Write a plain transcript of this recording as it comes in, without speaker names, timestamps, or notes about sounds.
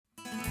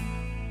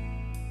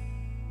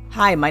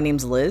Hi, my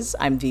name's Liz.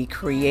 I'm the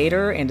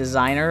creator and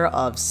designer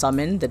of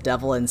Summon the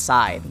Devil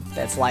Inside.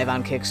 That's live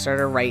on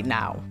Kickstarter right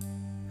now.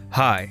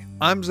 Hi,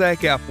 I'm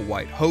Zach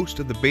Applewhite, host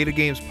of the Beta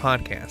Games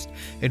podcast,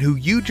 and who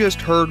you just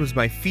heard was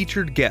my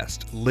featured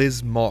guest,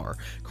 Liz Marr,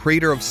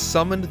 creator of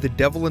Summon the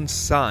Devil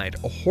Inside,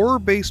 a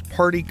horror-based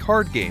party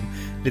card game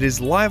that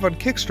is live on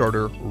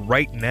Kickstarter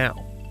right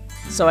now.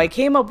 So I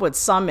came up with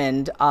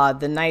Summoned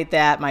the night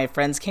that my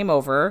friends came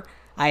over.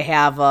 I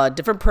have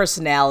different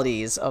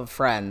personalities of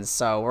friends,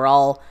 so we're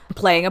all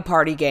playing a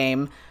party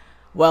game.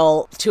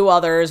 Well, two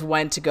others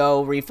went to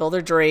go refill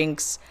their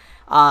drinks,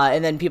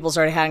 and then people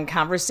started having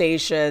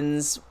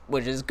conversations,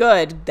 which is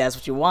good. That's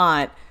what you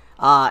want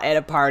at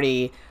a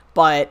party.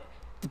 But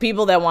the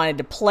people that wanted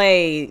to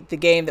play the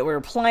game that we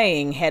were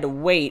playing had to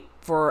wait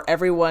for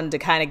everyone to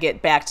kind of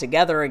get back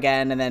together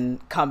again and then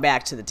come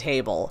back to the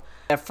table.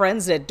 I have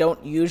friends that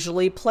don't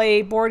usually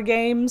play board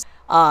games.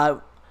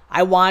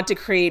 I want to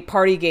create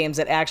party games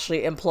that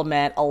actually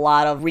implement a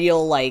lot of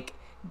real,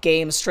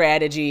 game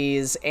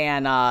strategies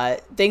and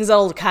things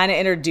that'll kind of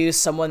introduce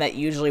someone that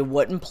usually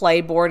wouldn't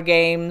play board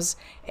games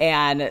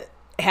and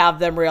have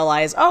them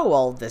realize, oh,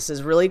 well, this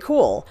is really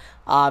cool,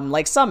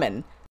 like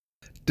Summon.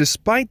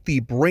 Despite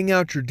the bring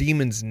out your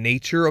demons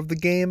nature of the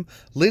game,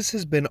 Liz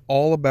has been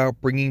all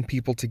about bringing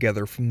people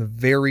together from the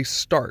very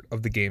start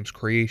of the game's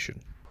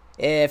creation.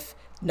 If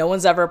no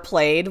one's ever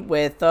played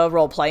with a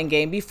role-playing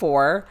game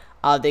before,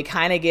 they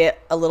kind of get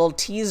a little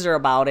teaser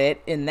about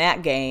it in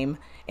that game,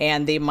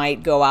 and they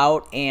might go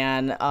out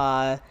and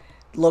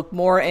look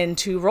more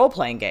into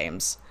role-playing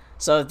games.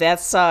 So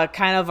that's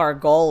kind of our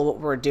goal.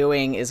 What we're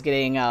doing is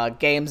getting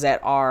games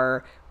that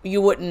are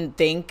you wouldn't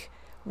think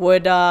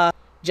would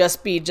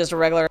just be just a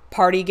regular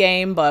party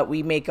game, but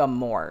we make them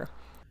more.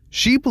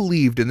 She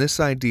believed in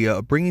this idea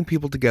of bringing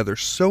people together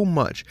so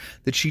much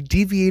that she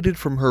deviated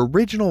from her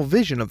original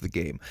vision of the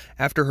game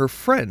after her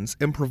friends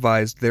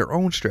improvised their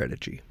own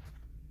strategy.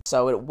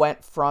 So it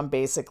went from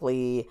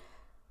basically,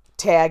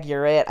 tag,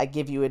 you're it, I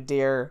give you a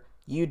deer,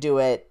 you do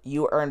it,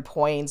 you earn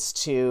points,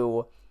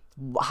 to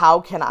how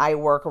can I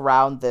work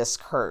around this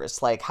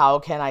curse? Like, how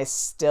can I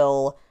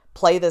still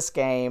play this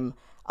game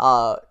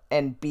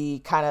and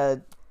be kind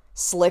of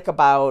slick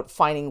about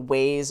finding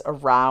ways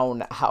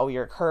around how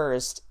you're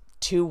cursed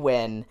to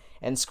win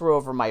and screw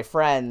over my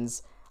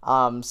friends.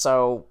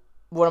 So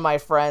one of my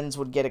friends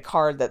would get a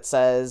card that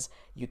says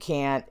you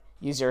can't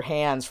use your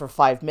hands for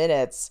 5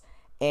 minutes,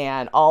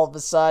 and all of a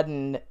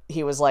sudden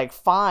he was like,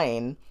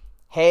 fine,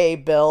 hey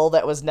Bill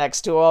that was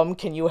next to him,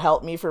 can you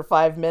help me for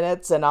 5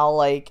 minutes and I'll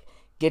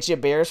get you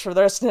beers for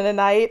the rest of the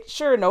night?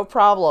 Sure, no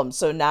problem.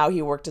 So now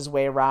he worked his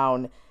way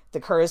around the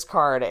curse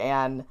card,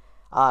 and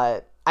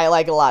I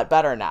like it a lot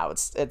better now.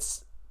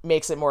 It's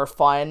makes it more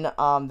fun,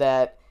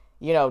 that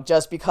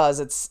just because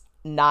it's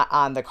not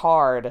on the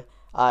card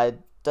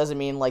doesn't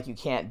mean you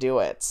can't do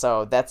it.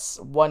 So that's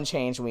one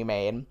change we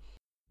made.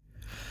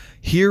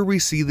 Here we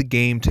see the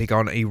game take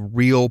on a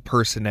real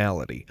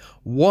personality,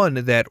 one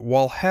that,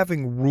 while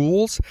having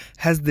rules,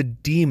 has the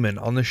demon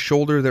on the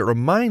shoulder that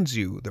reminds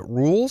you that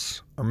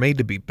rules are made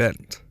to be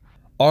bent.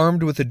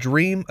 Armed with a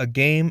dream, a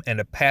game, and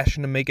a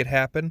passion to make it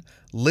happen,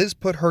 Liz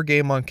put her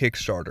game on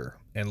Kickstarter,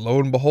 and lo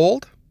and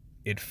behold,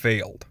 it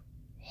failed.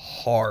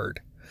 Hard.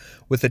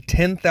 With a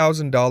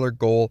 $10,000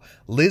 goal,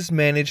 Liz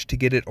managed to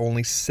get it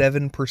only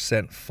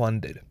 7%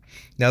 funded.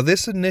 Now,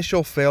 this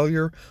initial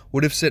failure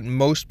would have sent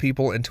most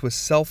people into a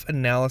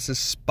self-analysis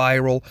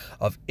spiral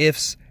of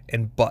ifs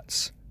and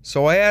buts.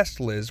 So I asked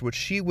Liz what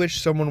she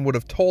wished someone would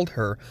have told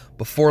her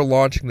before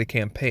launching the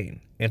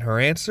campaign, and her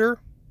answer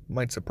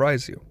might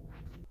surprise you.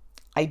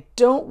 I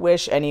don't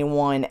wish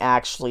anyone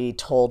actually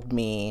told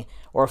me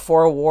or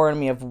forewarned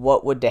me of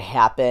what would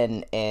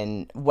happen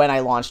when I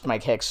launched my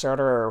Kickstarter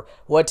or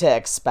what to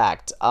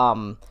expect.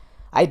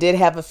 I did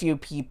have a few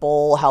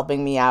people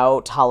helping me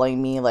out,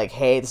 telling me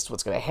hey, this is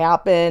what's going to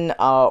happen,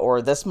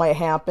 or this might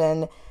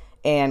happen,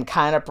 and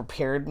kind of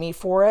prepared me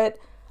for it.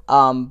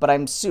 But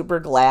I'm super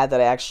glad that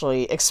I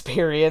actually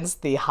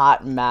experienced the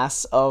hot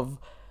mess of,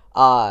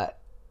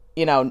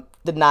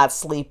 the not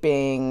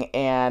sleeping,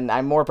 and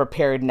I'm more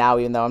prepared now,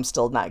 even though I'm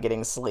still not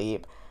getting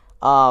sleep.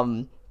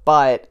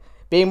 But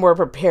being more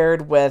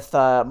prepared with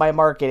my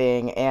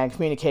marketing and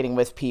communicating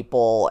with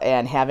people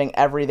and having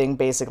everything,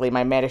 basically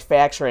my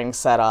manufacturing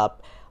set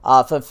up,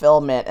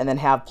 fulfillment, and then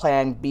have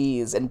plan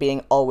Bs and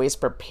being always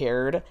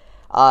prepared.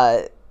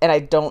 And I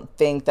don't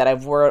think that I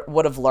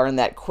would have learned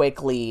that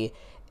quickly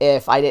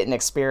if I didn't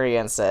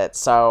experience it.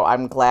 So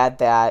I'm glad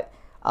that,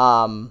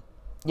 I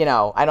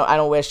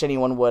don't wish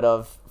anyone would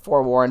have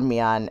forewarned me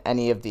on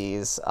any of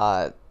these,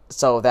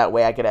 so that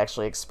way I could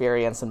actually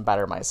experience and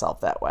better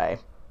myself that way.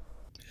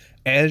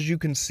 As you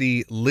can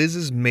see, Liz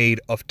is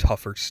made of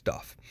tougher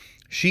stuff.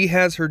 She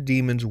has her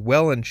demons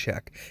well in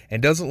check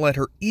and doesn't let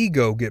her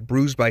ego get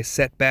bruised by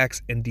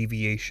setbacks and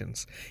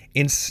deviations.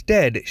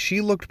 Instead, she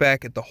looked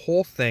back at the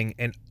whole thing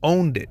and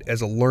owned it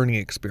as a learning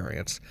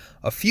experience.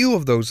 A few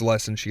of those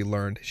lessons she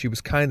learned, she was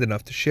kind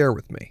enough to share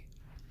with me.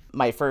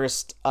 My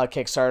first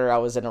Kickstarter, I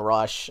was in a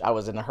rush. I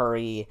was in a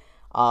hurry.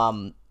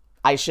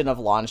 I shouldn't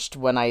have launched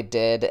when I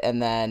did,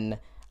 and then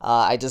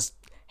I just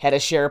had a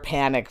sheer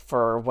panic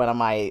for when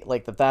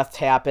the theft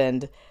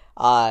happened.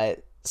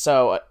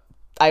 So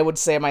I would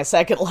say my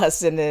second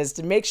lesson is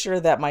to make sure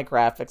that my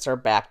graphics are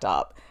backed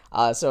up.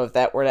 So if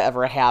that were to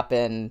ever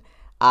happen,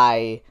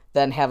 I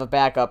then have a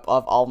backup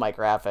of all my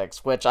graphics,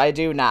 which I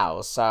do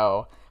now.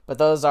 So, but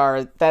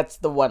that's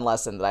the one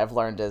lesson that I've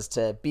learned, is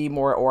to be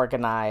more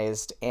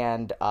organized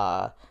and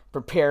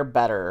prepare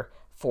better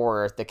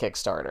for the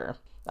Kickstarter.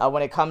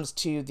 When it comes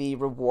to the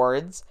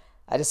rewards,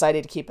 I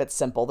decided to keep it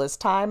simple this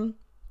time.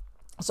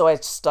 So I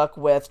stuck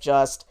with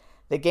just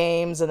the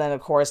games, and then of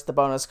course the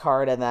bonus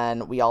card, and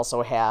then we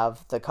also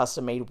have the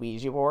custom made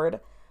Ouija board.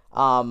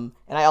 And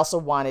I also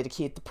wanted to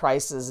keep the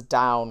prices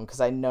down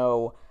because I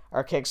know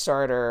our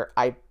Kickstarter,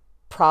 I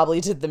probably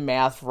did the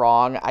math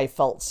wrong. I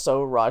felt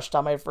so rushed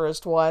on my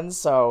first one,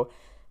 so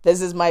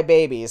this is my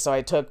baby. So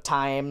I took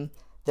time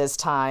this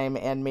time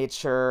and made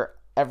sure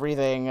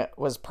everything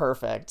was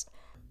perfect.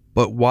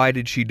 But why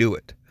did she do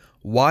it?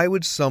 Why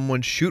would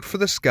someone shoot for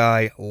the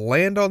sky,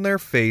 land on their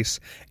face,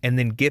 and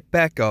then get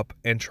back up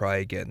and try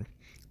again?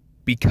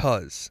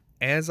 Because,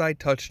 as I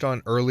touched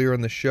on earlier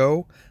in the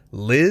show,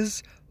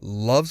 Liz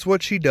loves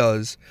what she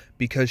does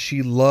because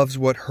she loves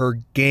what her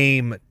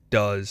game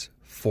does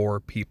for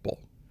people.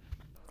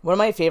 One of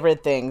my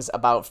favorite things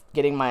about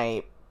getting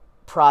my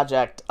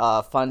project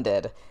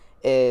funded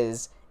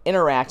is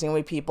interacting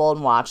with people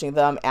and watching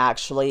them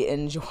actually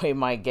enjoy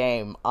my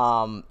game.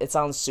 It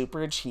sounds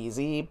super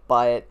cheesy,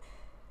 but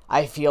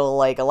I feel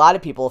like a lot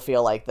of people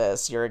feel like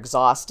this. You're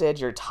exhausted,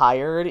 you're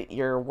tired,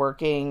 you're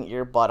working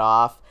your butt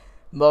off.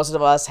 Most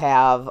of us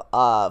have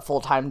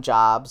full-time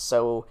jobs,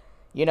 so,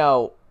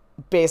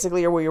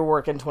 basically you're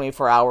working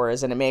 24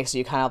 hours, and it makes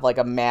you kind of like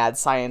a mad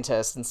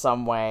scientist in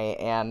some way.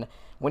 And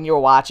when you're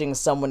watching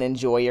someone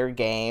enjoy your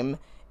game,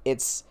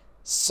 it's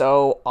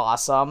so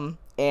awesome.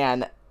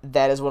 And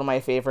that is one of my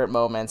favorite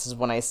moments, is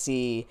when I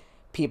see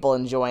people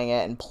enjoying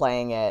it and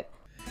playing it.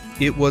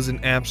 It was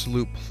an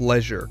absolute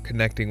pleasure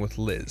connecting with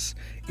Liz.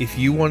 If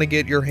you want to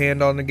get your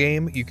hand on the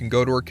game, you can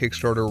go to her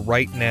Kickstarter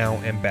right now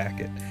and back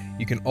it.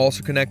 You can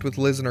also connect with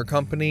Liz and her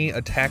company,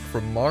 Attack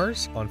from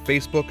Mars, on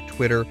Facebook,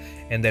 Twitter,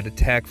 and at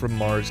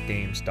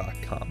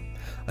attackfrommarsgames.com.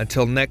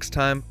 Until next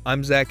time,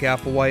 I'm Zach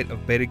Applewhite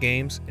of Beta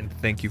Games, and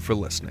thank you for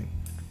listening.